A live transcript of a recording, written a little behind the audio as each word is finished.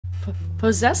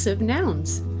Possessive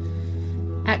Nouns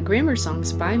at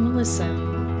GrammarSongs by Melissa.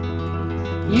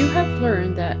 You have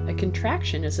learned that a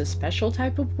contraction is a special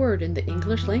type of word in the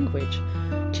English language.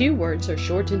 Two words are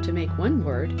shortened to make one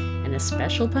word, and a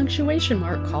special punctuation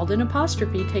mark called an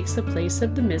apostrophe takes the place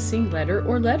of the missing letter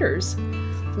or letters.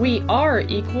 We are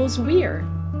equals we're.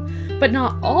 But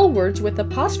not all words with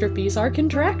apostrophes are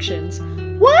contractions.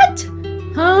 What?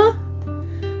 Huh?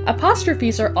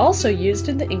 Apostrophes are also used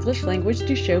in the English language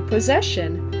to show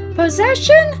possession.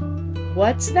 Possession?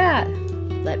 What's that?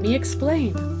 Let me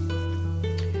explain.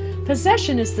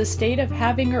 Possession is the state of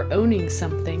having or owning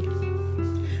something.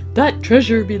 That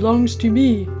treasure belongs to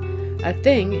me. A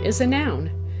thing is a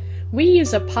noun. We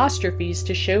use apostrophes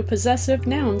to show possessive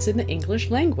nouns in the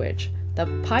English language. The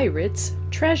pirate's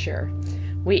treasure.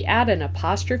 We add an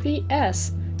apostrophe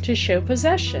S to show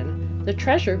possession. The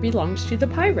treasure belongs to the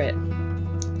pirate.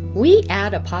 We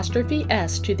add apostrophe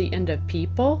S to the end of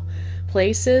people,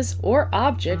 places, or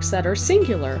objects that are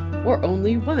singular or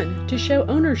only one to show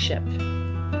ownership.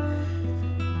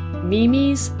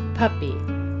 Mimi's puppy.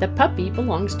 The puppy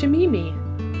belongs to Mimi.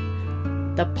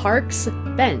 The park's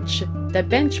bench. The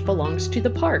bench belongs to the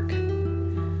park.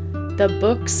 The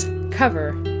book's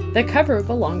cover. The cover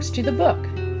belongs to the book.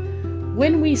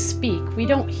 When we speak, we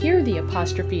don't hear the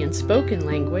apostrophe in spoken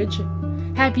language.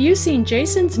 Have you seen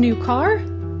Jason's new car?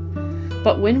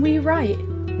 But when we write,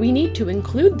 we need to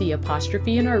include the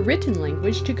apostrophe in our written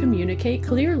language to communicate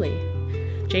clearly.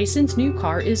 Jason's new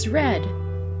car is red.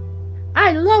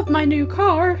 I love my new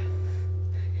car.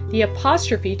 The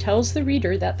apostrophe tells the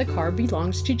reader that the car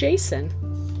belongs to Jason.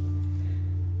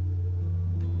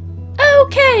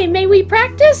 Okay, may we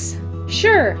practice?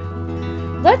 Sure.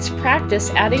 Let's practice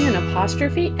adding an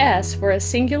apostrophe S for a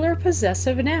singular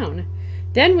possessive noun.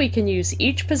 Then we can use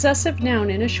each possessive noun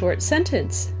in a short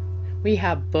sentence. We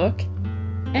have book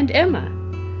and Emma.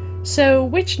 So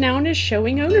which noun is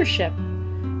showing ownership?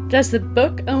 Does the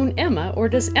book own Emma or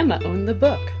does Emma own the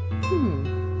book?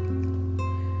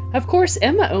 Of course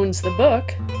Emma owns the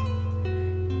book.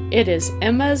 It is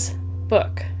Emma's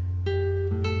book.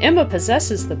 Emma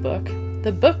possesses the book.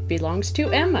 The book belongs to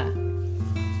Emma.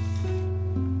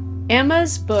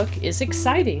 Emma's book is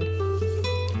exciting.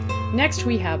 Next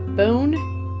we have bone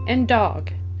and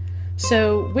dog.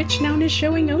 So which noun is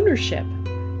showing ownership?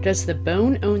 Does the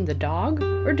bone own the dog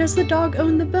or does the dog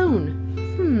own the bone?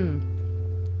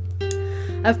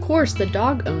 Of course the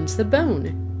dog owns the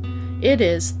bone. It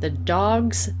is the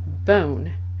dog's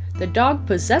bone. The dog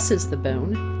possesses the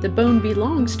bone. The bone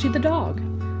belongs to the dog.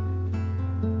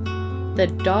 The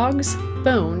dog's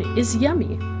bone is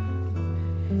yummy.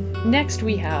 Next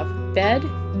we have bed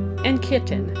and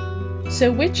kitten.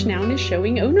 So which noun is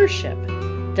showing ownership?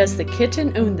 Does the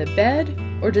kitten own the bed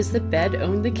or does the bed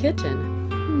own the kitten?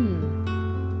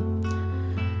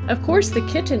 Of course the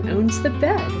kitten owns the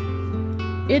bed.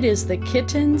 It is the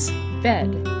kitten's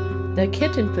bed. The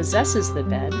kitten possesses the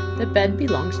bed. The bed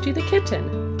belongs to the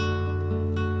kitten.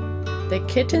 The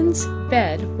kitten's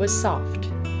bed was soft.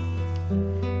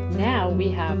 Now we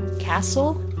have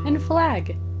castle and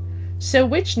flag. So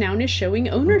which noun is showing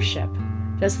ownership?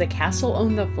 Does the castle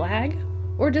own the flag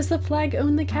or does the flag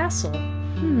own the castle?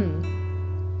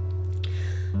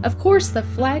 Of course the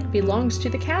flag belongs to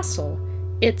the castle.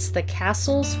 It's the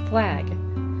castle's flag.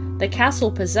 The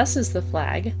castle possesses the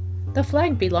flag. The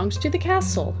flag belongs to the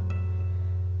castle.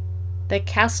 The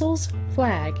castle's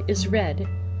flag is red.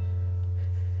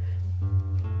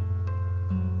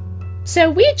 So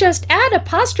we just add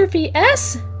apostrophe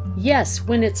S? Yes,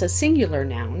 when it's a singular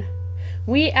noun.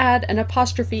 We add an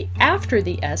apostrophe after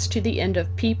the S to the end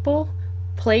of people,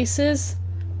 places,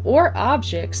 or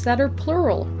objects that are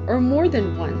plural or more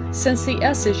than one, since the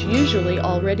S is usually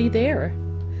already there.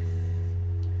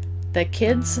 The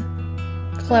kids'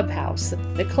 clubhouse.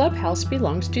 The clubhouse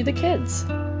belongs to the kids.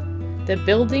 The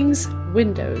building's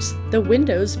windows. The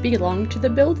windows belong to the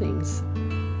buildings.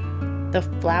 The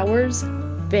flower's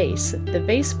vase. The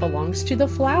vase belongs to the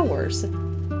flowers.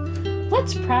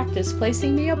 Let's practice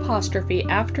placing the apostrophe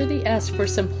after the S for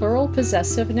some plural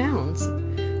possessive nouns.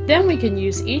 Then we can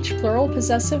use each plural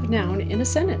possessive noun in a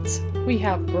sentence. We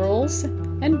have girls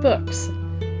and books.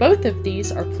 Both of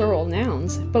these are plural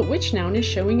nouns, but which noun is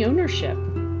showing ownership?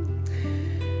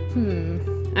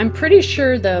 I'm pretty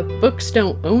sure the books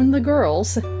don't own the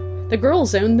girls. The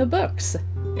girls own the books.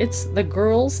 It's the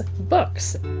girls'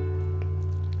 books.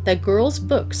 The girls'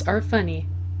 books are funny.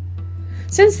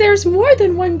 Since there's more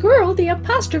than one girl, the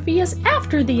apostrophe is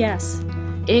after the S.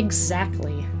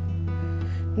 Exactly.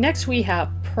 Next we have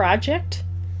project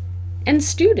and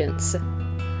students.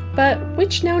 But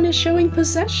which noun is showing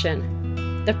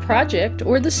possession? The project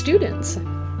or the students?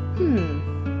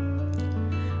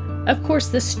 Of course,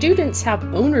 the students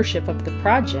have ownership of the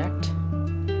project.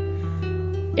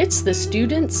 It's the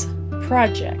students'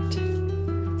 project.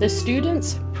 The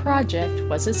students' project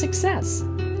was a success.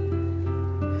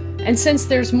 And since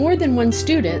there's more than one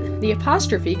student, the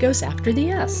apostrophe goes after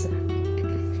the S.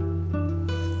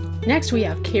 Next we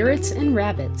have carrots and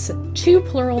rabbits, two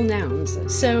plural nouns.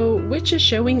 So which is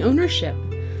showing ownership?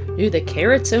 Do the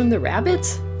carrots own the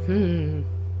rabbits?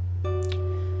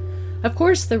 Of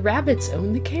course, the rabbits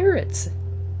own the carrots.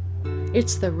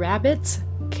 It's the rabbits'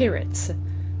 carrots.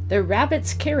 The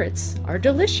rabbits' carrots are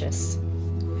delicious.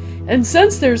 And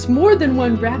since there's more than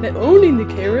one rabbit owning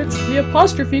the carrots, the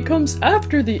apostrophe comes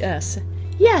after the S.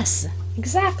 Yes,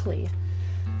 exactly.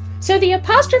 So the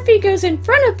apostrophe goes in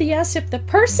front of the S if the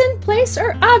person, place,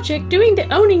 or object doing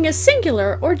the owning is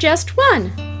singular or just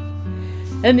one.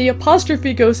 And the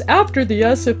apostrophe goes after the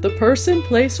S if the person,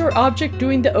 place, or object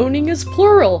doing the owning is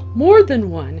plural, more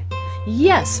than one.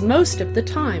 Yes, most of the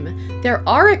time. There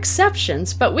are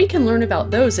exceptions, but we can learn about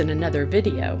those in another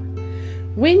video.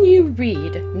 When you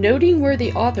read, noting where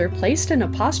the author placed an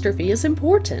apostrophe is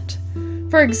important.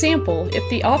 For example, if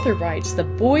the author writes, "The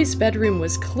boy's bedroom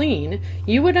was clean,"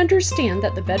 you would understand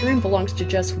that the bedroom belongs to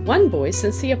just one boy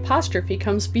since the apostrophe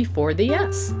comes before the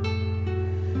S.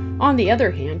 On the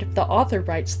other hand, if the author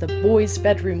writes, "The boy's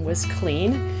bedroom was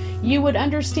clean," you would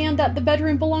understand that the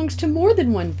bedroom belongs to more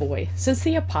than one boy since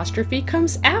the apostrophe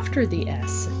comes after the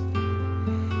S.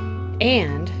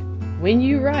 And when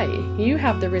you write, you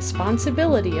have the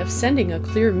responsibility of sending a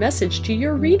clear message to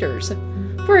your readers.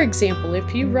 For example,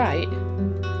 if you write,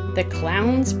 "The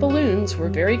clown's balloons were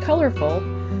very colorful,"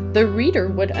 the reader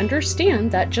would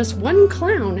understand that just one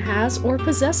clown has or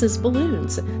possesses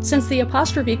balloons, since the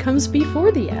apostrophe comes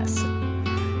before the S.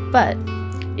 But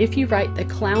if you write, "The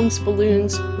clown's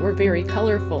balloons were very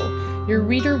colorful," your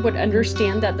reader would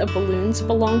understand that the balloons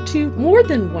belong to more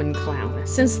than one clown,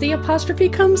 since the apostrophe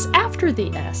comes after the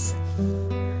S.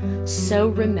 So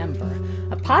remember,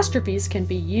 apostrophes can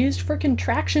be used for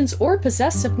contractions or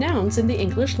possessive nouns in the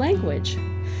English language.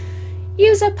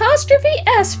 Use apostrophe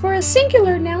S for a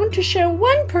singular noun to show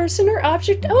one person or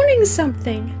object owning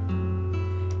something.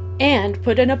 And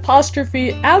put an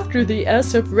apostrophe after the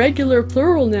S of regular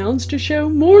plural nouns to show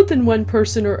more than one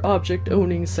person or object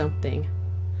owning something.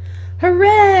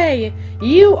 Hooray!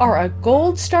 You are a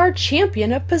gold star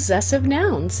champion of possessive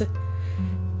nouns.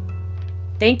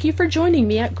 Thank you for joining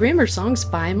me at Grammar Songs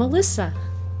by Melissa.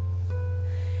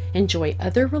 Enjoy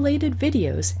other related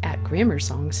videos at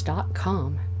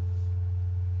GrammarSongs.com.